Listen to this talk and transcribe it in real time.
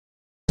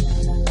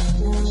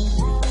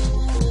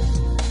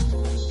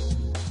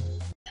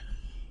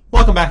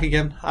Welcome back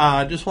again.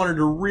 Just wanted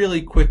to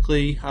really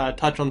quickly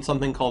touch on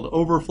something called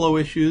overflow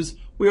issues.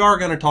 We are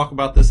going to talk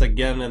about this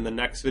again in the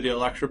next video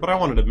lecture, but I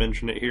wanted to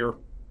mention it here.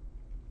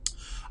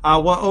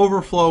 What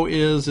overflow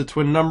is, it's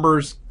when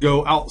numbers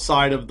go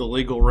outside of the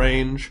legal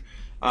range.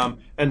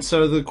 And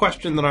so the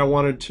question that I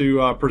wanted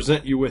to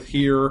present you with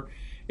here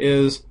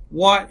is,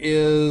 what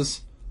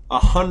is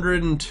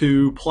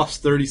 102 plus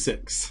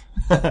 36?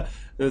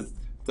 That's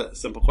a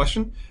simple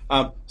question.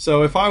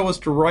 So if I was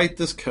to write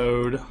this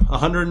code,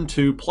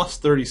 102 plus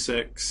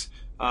 36,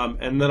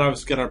 and then I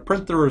was going to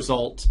print the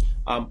result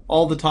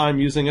all the time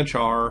using a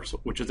char,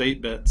 which is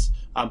 8 bits,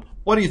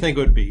 what do you think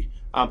it would be?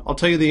 I'll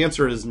tell you the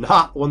answer is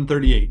not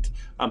 138.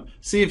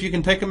 See if you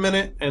can take a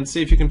minute and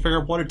see if you can figure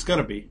out what it's going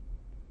to be.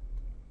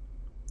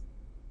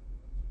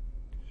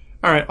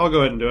 All right, I'll go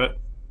ahead and do it.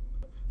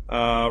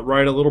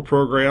 Write a little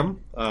program.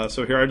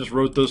 So here I just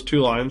wrote those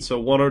two lines. So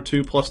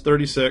 102 plus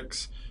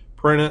 36,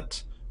 print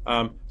it.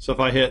 So if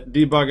I hit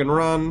debug and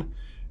run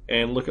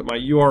and look at my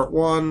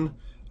UART1,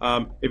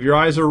 if your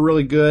eyes are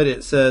really good,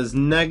 it says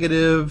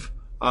negative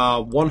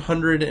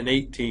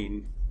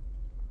 118.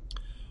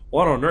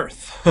 What on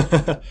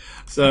earth?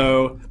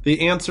 So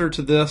the answer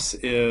to this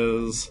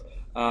is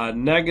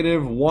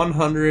negative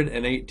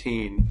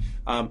 118.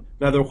 Now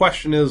the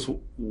question is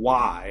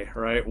why,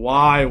 right?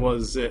 Why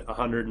was it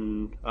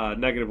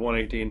negative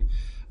 118?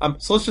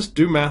 So let's just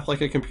do math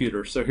like a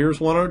computer. So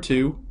here's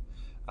 102,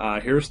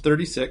 here's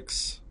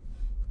 36,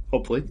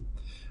 hopefully,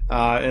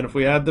 and if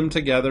we add them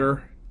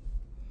together,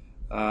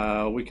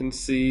 we can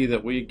see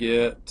that we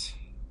get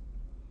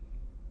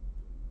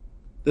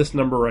this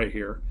number right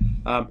here.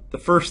 The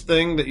first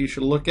thing that you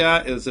should look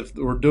at is, if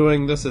we're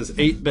doing this as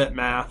 8-bit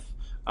math,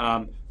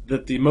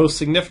 that the most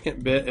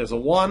significant bit is a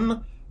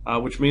 1,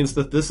 which means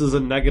that this is a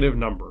negative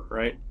number,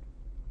 right?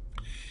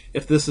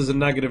 If this is a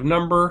negative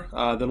number,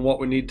 then what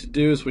we need to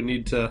do is we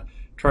need to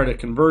try to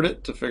convert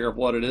it to figure out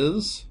what it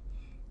is.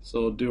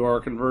 So we'll do our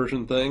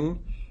conversion thing.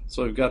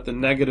 So we've got the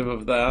negative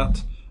of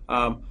that.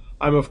 I'm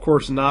of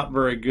course not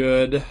very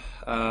good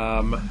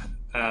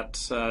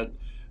at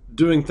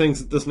doing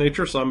things of this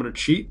nature, so I'm going to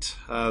cheat.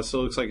 So it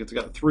looks like it's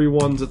got 3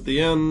 1s at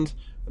the end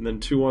and then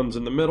 2 1s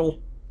in the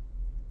middle.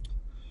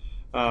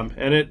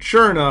 And it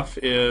sure enough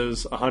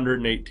is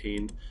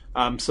 118.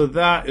 So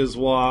that is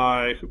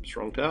why, oops,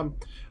 wrong tab.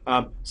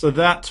 So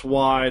that's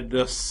why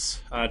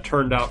this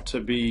turned out to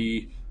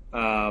be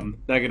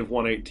negative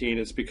 118.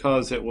 It's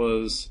because it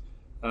was,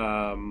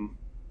 well,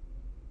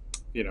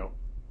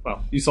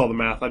 you saw the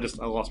math. I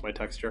lost my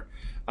text here.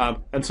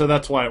 And so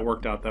that's why it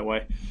worked out that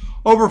way.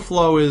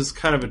 Overflow is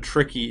kind of a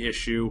tricky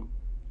issue.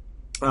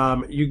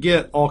 You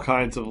get all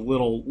kinds of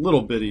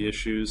little bitty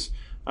issues.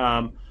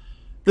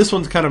 This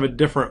one's kind of a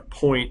different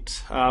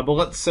point, but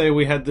let's say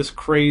we had this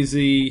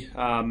crazy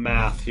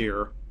math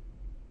here.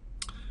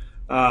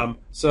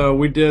 So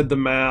we did the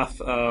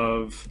math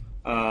of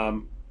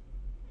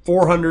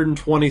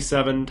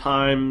 427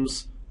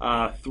 times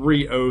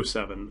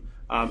 307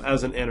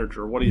 as an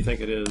integer. What do you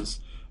think it is?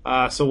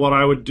 So what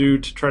I would do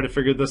to try to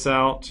figure this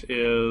out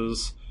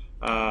is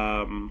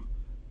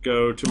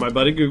go to my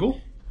buddy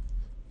Google,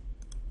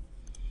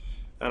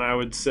 and I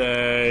would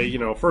say,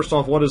 first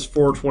off, what is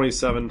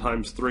 427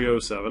 times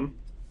 307?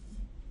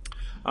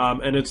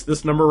 And it's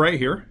this number right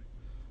here.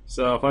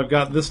 So if I've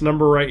got this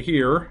number right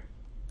here,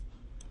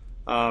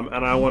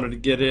 and I wanted to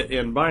get it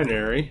in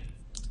binary,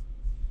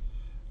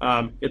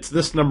 it's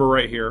this number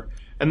right here.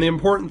 And the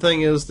important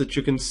thing is that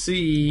you can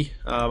see,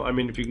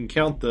 if you can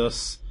count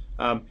this,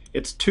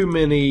 it's too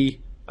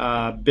many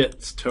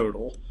bits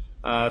total.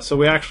 So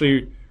we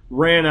actually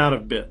ran out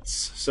of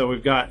bits. So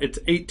it's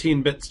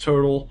 18 bits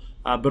total.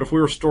 But if we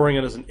were storing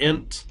it as an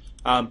int,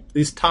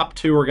 these top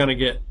two are going to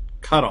get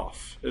cut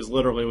off, is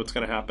literally what's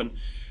going to happen.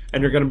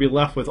 And you're going to be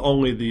left with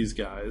only these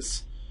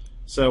guys.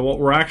 So what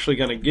we're actually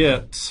going to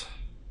get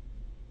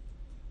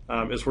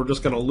is we're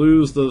just going to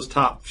lose those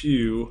top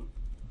few.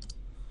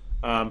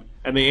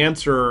 And the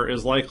answer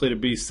is likely to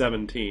be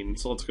 17.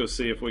 So let's go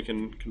see if we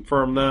can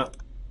confirm that.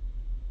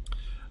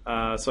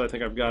 So I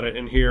think I've got it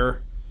in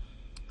here.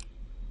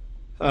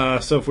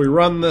 So if we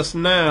run this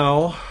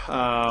now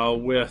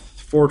with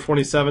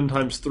 427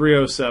 times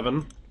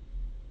 307,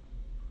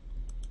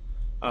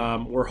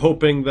 we're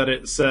hoping that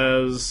it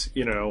says,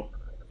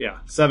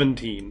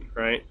 17,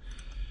 right?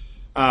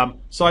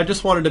 So I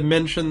just wanted to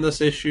mention this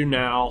issue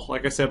now.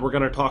 Like I said, we're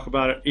going to talk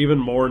about it even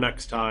more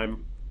next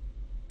time.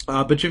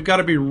 But you've got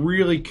to be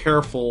really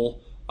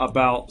careful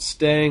about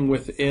staying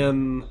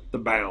within the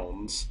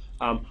bounds.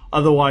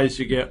 Otherwise,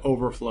 you get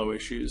overflow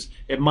issues.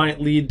 It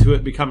might lead to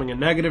it becoming a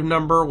negative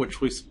number,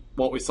 which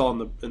what we saw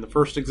in the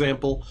first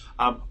example,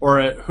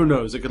 or who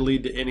knows, it could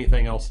lead to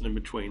anything else in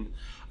between.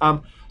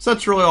 So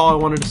that's really all I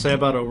wanted to say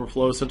about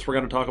overflow, since we're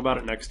going to talk about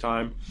it next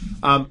time.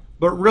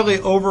 But really,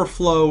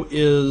 overflow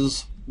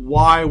is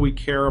why we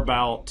care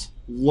about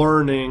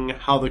learning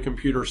how the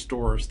computer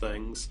stores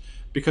things,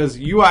 because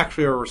you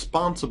actually are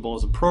responsible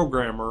as a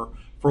programmer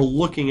for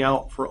looking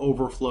out for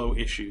overflow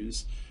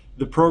issues.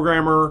 The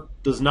programmer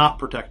does not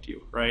protect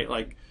you, right?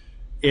 Like,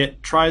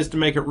 It tries to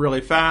make it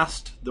really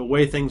fast. The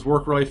way things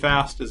work really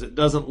fast is it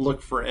doesn't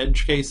look for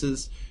edge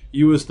cases.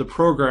 You as the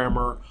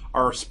programmer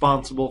are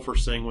responsible for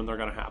seeing when they're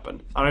going to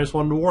happen. And I just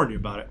wanted to warn you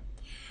about it.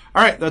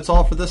 All right, that's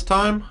all for this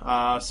time.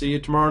 See you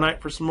tomorrow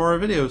night for some more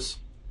videos.